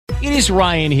It is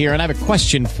Ryan here, and I have a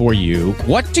question for you.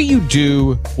 What do you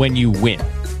do when you win?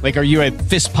 Like, are you a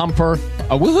fist pumper,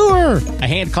 a woohooer, a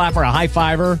hand clapper, a high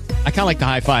fiver? I kind of like the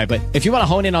high five, but if you want to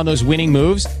hone in on those winning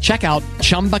moves, check out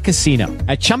Chumba Casino.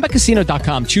 At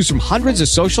ChumbaCasino.com, choose from hundreds of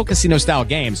social casino-style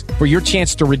games for your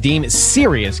chance to redeem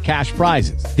serious cash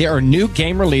prizes. There are new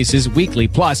game releases weekly,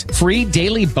 plus free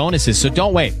daily bonuses. So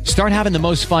don't wait. Start having the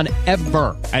most fun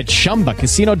ever at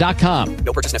ChumbaCasino.com.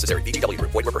 No purchase necessary. VGW Group.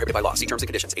 Void where prohibited by law. See terms and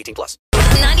conditions. 18+.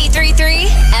 93.3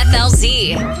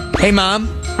 FLZ. Hey, Mom.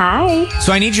 Hi.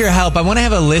 So I need your help. I want to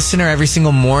have a listener every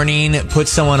single morning put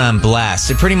someone on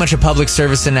blast. It's pretty much a public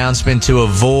service announcement to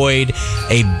avoid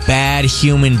a bad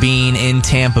human being in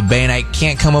Tampa Bay, and I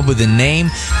can't come up with a name.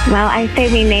 Well, I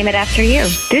say we name it after you.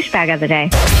 Douchebag of the day.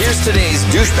 Here's today's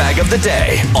douchebag of the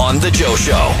day on The Joe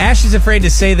Show. Ashley's afraid to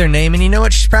say their name, and you know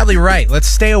what? She's probably right. Let's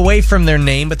stay away from their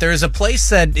name, but there is a place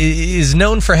that is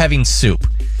known for having soup.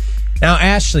 Now,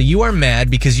 Ashley, you are mad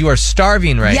because you are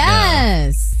starving right now.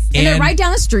 Yes. And they're right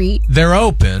down the street. They're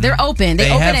open. They're open. They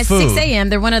open at food. 6 a.m.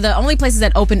 They're one of the only places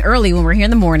that open early when we're here in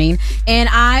the morning. And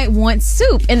I want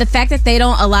soup. And the fact that they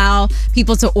don't allow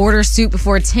people to order soup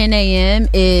before 10 a.m.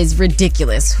 is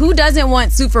ridiculous. Who doesn't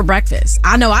want soup for breakfast?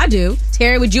 I know I do.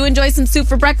 Terry, would you enjoy some soup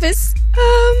for breakfast?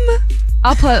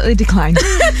 I'll politely decline.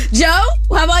 Joe,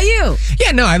 how about you?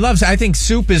 Yeah, no, I think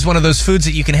soup is one of those foods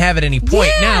that you can have at any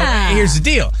point. Yeah. Now, here's the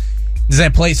deal. Does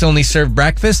that place only serve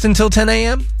breakfast until 10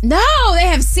 a.m.? No, they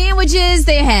have sandwiches.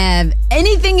 They have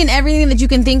anything and everything that you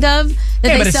can think of.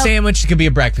 But a sandwich could be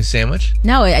a breakfast sandwich.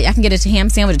 No, I can get a ham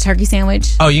sandwich, a turkey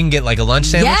sandwich. Oh, you can get like a lunch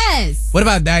sandwich? Yes. What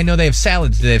about, I know they have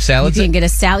salads. Do they have salads? You can get a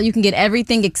salad. You can get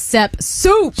everything except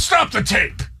soup. Stop the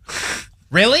tape.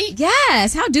 Really?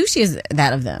 Yes. How douchey is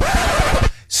that of them?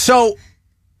 So.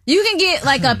 You can get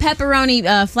like a pepperoni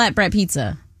flatbread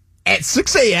pizza. At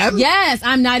 6 a.m.? Yes,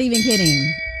 I'm not even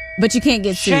kidding. But you can't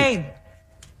get soup.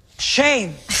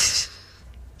 Shame.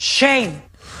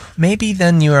 Maybe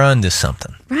then you're onto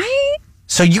something. Right?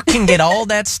 So you can get all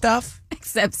that stuff?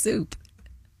 Except soup.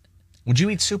 Would you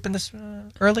eat soup in this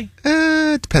early?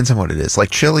 It depends on what it is. Like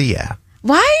chili, yeah.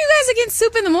 Why are you guys against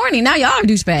soup in the morning? Now y'all are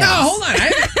douchebags. No, hold on.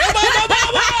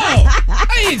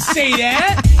 I didn't say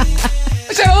that.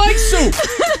 I said I like soup.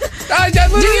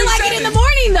 Do you like it in the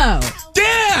morning, though? Yeah,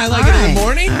 I like it in the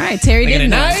morning. All right, Terry Like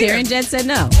didn't know. night? Terry and Jed said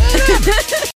no.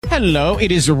 Hello,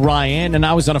 it is Ryan, and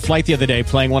I was on a flight the other day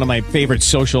playing one of my favorite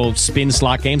social spin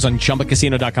slot games on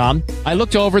ChumbaCasino.com. I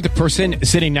looked over at the person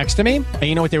sitting next to me, and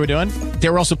you know what they were doing? They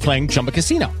were also playing Chumba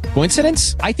Casino.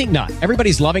 Coincidence? I think not.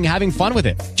 Everybody's loving having fun with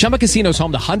it. Chumba Casino is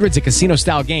home to hundreds of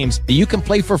casino-style games that you can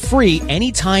play for free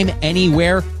anytime,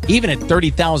 anywhere, even at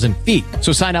 30,000 feet.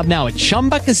 So sign up now at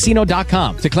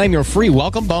ChumbaCasino.com to claim your free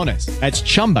welcome bonus. That's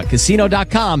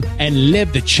ChumbaCasino.com and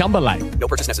live the Chumba life. No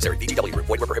purchase necessary. VGW Group.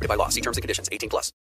 Void where prohibited by law. See terms and conditions. 18+.